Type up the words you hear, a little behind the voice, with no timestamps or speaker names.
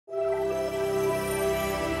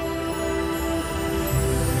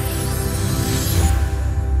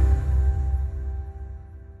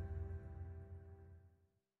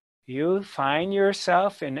You find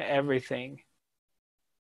yourself in everything.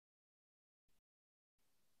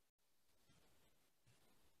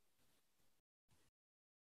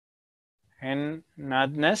 And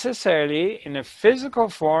not necessarily in a physical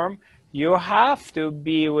form, you have to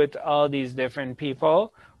be with all these different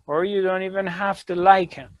people, or you don't even have to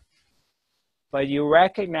like him. But you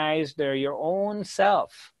recognize they're your own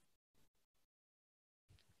self.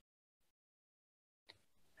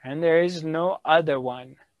 And there is no other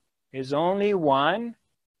one. There's only one,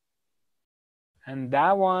 and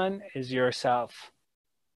that one is yourself.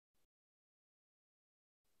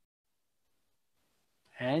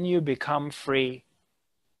 And you become free.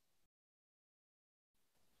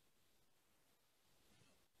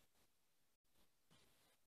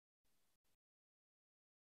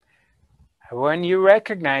 When you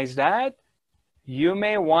recognize that, you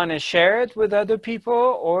may want to share it with other people,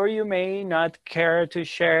 or you may not care to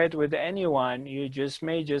share it with anyone. You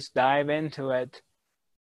may just dive into it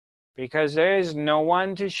because there is no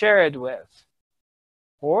one to share it with.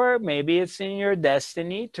 Or maybe it's in your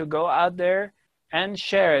destiny to go out there and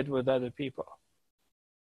share it with other people.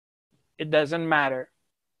 It doesn't matter.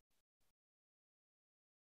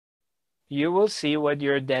 You will see what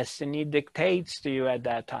your destiny dictates to you at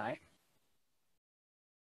that time.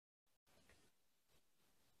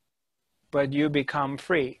 But you become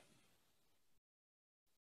free.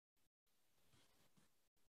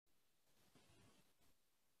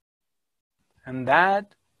 And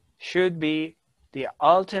that should be the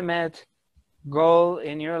ultimate goal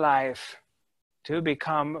in your life, to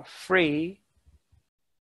become free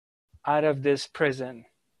out of this prison,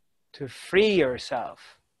 to free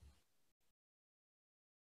yourself.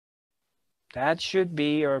 That should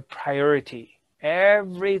be your priority.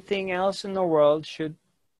 Everything else in the world should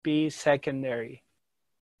be secondary.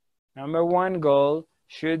 Number one goal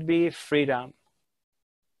should be freedom,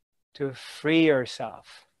 to free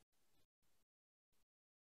yourself.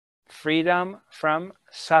 Freedom from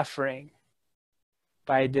suffering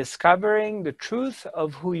by discovering the truth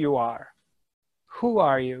of who you are. Who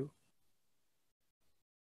are you?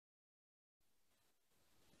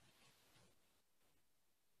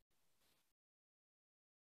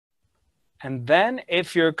 And then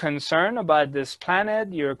if you're concerned about this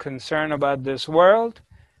planet, you're concerned about this world,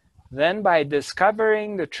 then by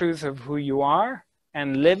discovering the truth of who you are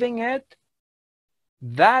and living it,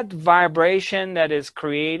 that vibration that is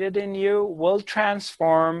created in you will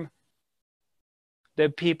transform the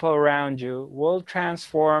people around you, will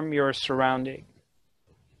transform your surrounding.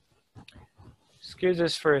 Excuse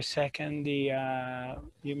us for a second.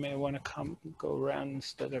 You may want to go around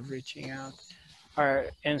instead of reaching out. Our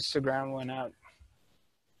Instagram went out.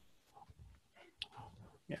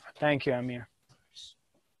 Yeah, thank you, Amir.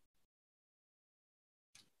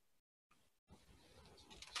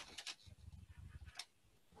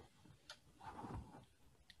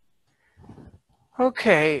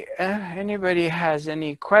 Okay, anybody has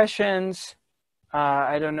any questions?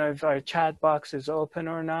 I don't know if our chat box is open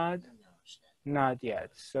or not. Not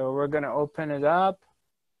yet. So we're going to open it up.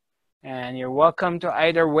 And you're welcome to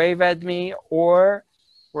either wave at me, or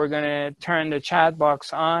we're going to turn the chat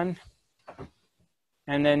box on.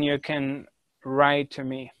 And then you can write to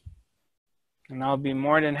me. And I'll be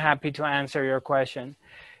more than happy to answer your question.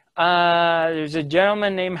 There's a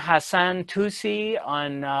gentleman named Hassan Tusi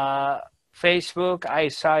on Facebook. I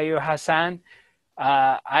saw you, Hassan.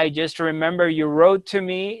 I just remember you wrote to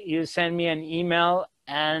me. You sent me an email,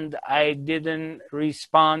 and I didn't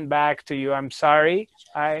respond back to you. I'm sorry.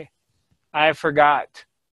 I forgot.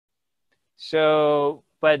 So,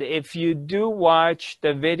 but if you do watch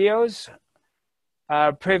the videos,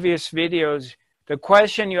 previous videos, the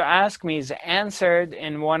question you asked me is answered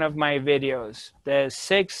in one of my videos. The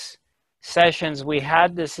 6 sessions we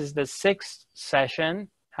had, this is the 6th session,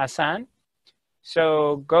 Hassan.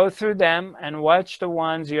 So go through them and watch the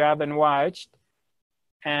ones you haven't watched,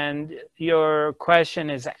 and your question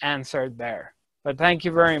is answered there. But thank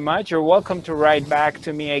you very much. You're welcome to write back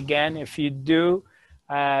to me again. If you do,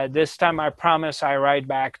 this time I promise I write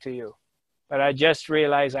back to you. But I just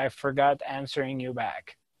realized I forgot answering you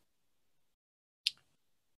back.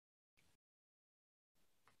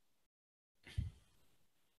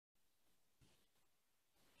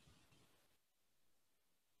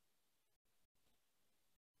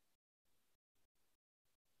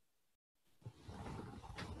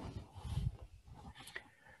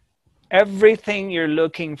 Everything you're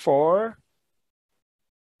looking for,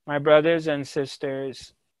 my brothers and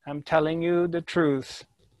sisters, I'm telling you the truth.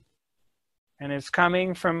 And it's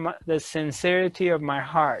coming from the sincerity of my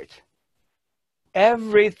heart.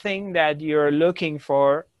 Everything that you're looking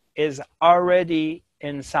for is already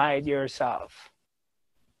inside yourself.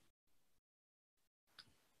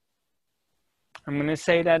 I'm going to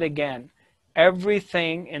say that again.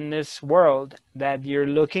 Everything in this world that you're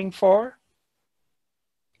looking for,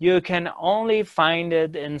 you can only find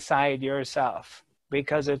it inside yourself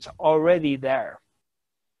because it's already there.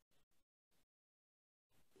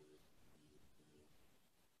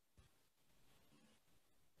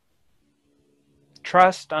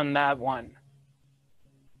 Trust on that one.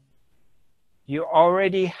 You're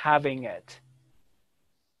already having it.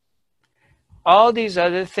 All these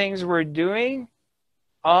other things we're doing,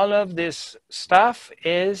 all of this stuff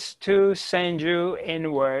is to send you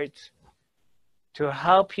inwards, to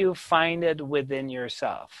help you find it within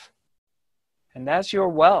yourself. And that's your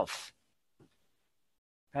wealth.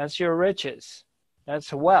 That's your riches.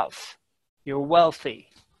 That's wealth. You're wealthy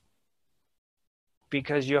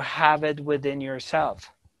because you have it within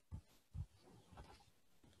yourself.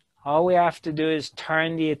 All we have to do is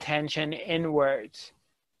turn the attention inwards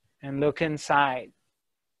and look inside.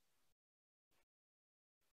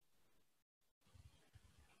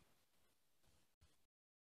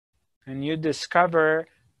 And you discover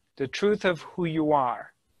the truth of who you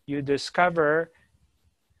are. You discover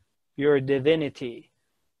your divinity.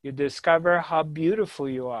 You discover how beautiful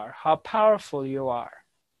you are, how powerful you are,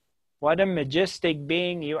 what a majestic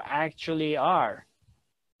being you actually are.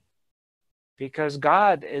 Because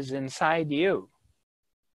God is inside you.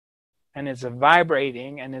 And it's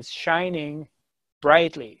vibrating and it's shining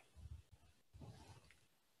brightly.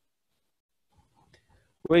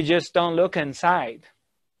 We just don't look inside.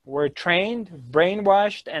 We're trained,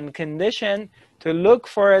 brainwashed, and conditioned to look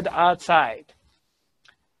for it outside.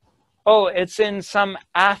 Oh, it's in some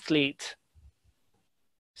athlete,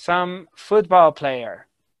 some football player.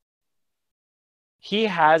 He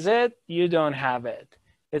has it, you don't have it.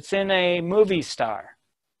 It's in a movie star.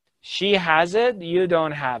 She has it, you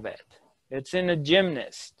don't have it. It's in a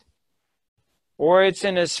gymnast. Or it's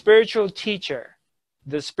in a spiritual teacher.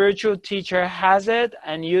 The spiritual teacher has it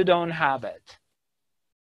and you don't have it.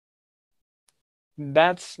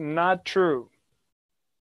 That's not true.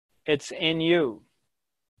 It's in you.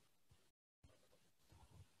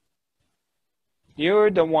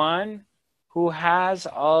 You're the one who has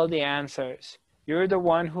all the answers. You're the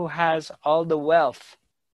one who has all the wealth.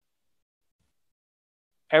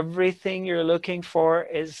 Everything you're looking for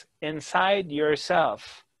is inside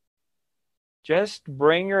yourself. Just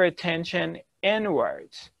bring your attention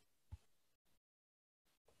inwards.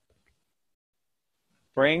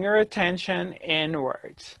 Bring your attention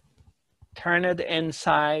inwards. Turn it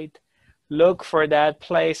inside. Look for that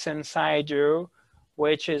place inside you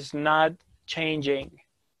which is not changing.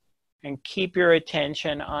 And keep your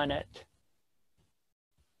attention on it.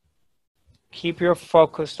 Keep your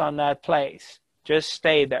focus on that place. Just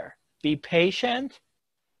stay there. Be patient.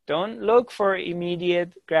 Don't look for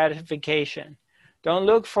immediate gratification. Don't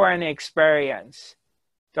look for an experience.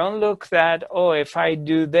 Don't look that, oh, if I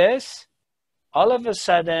do this, all of a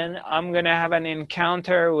sudden I'm going to have an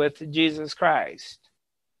encounter with Jesus Christ.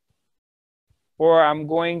 Or I'm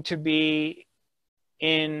going to be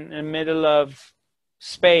in the middle of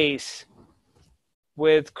space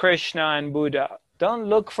with Krishna and Buddha. Don't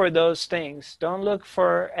look for those things. Don't look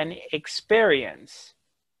for an experience,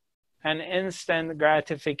 an instant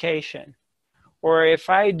gratification. Or if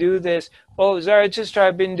I do this, oh, Zarathustra,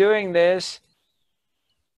 I've been doing this,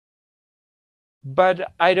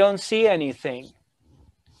 but I don't see anything.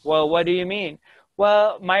 Well, what do you mean?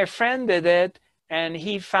 Well, my friend did it, and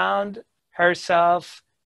he found herself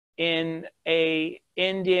in a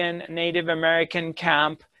Indian Native American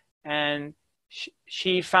camp, and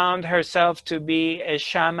she found herself to be a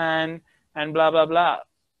shaman and blah, blah, blah.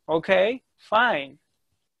 Okay, fine.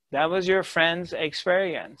 That was your friend's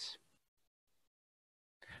experience.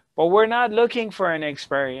 But we're not looking for an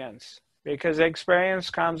experience because experience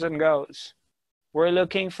comes and goes. We're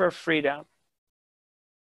looking for freedom.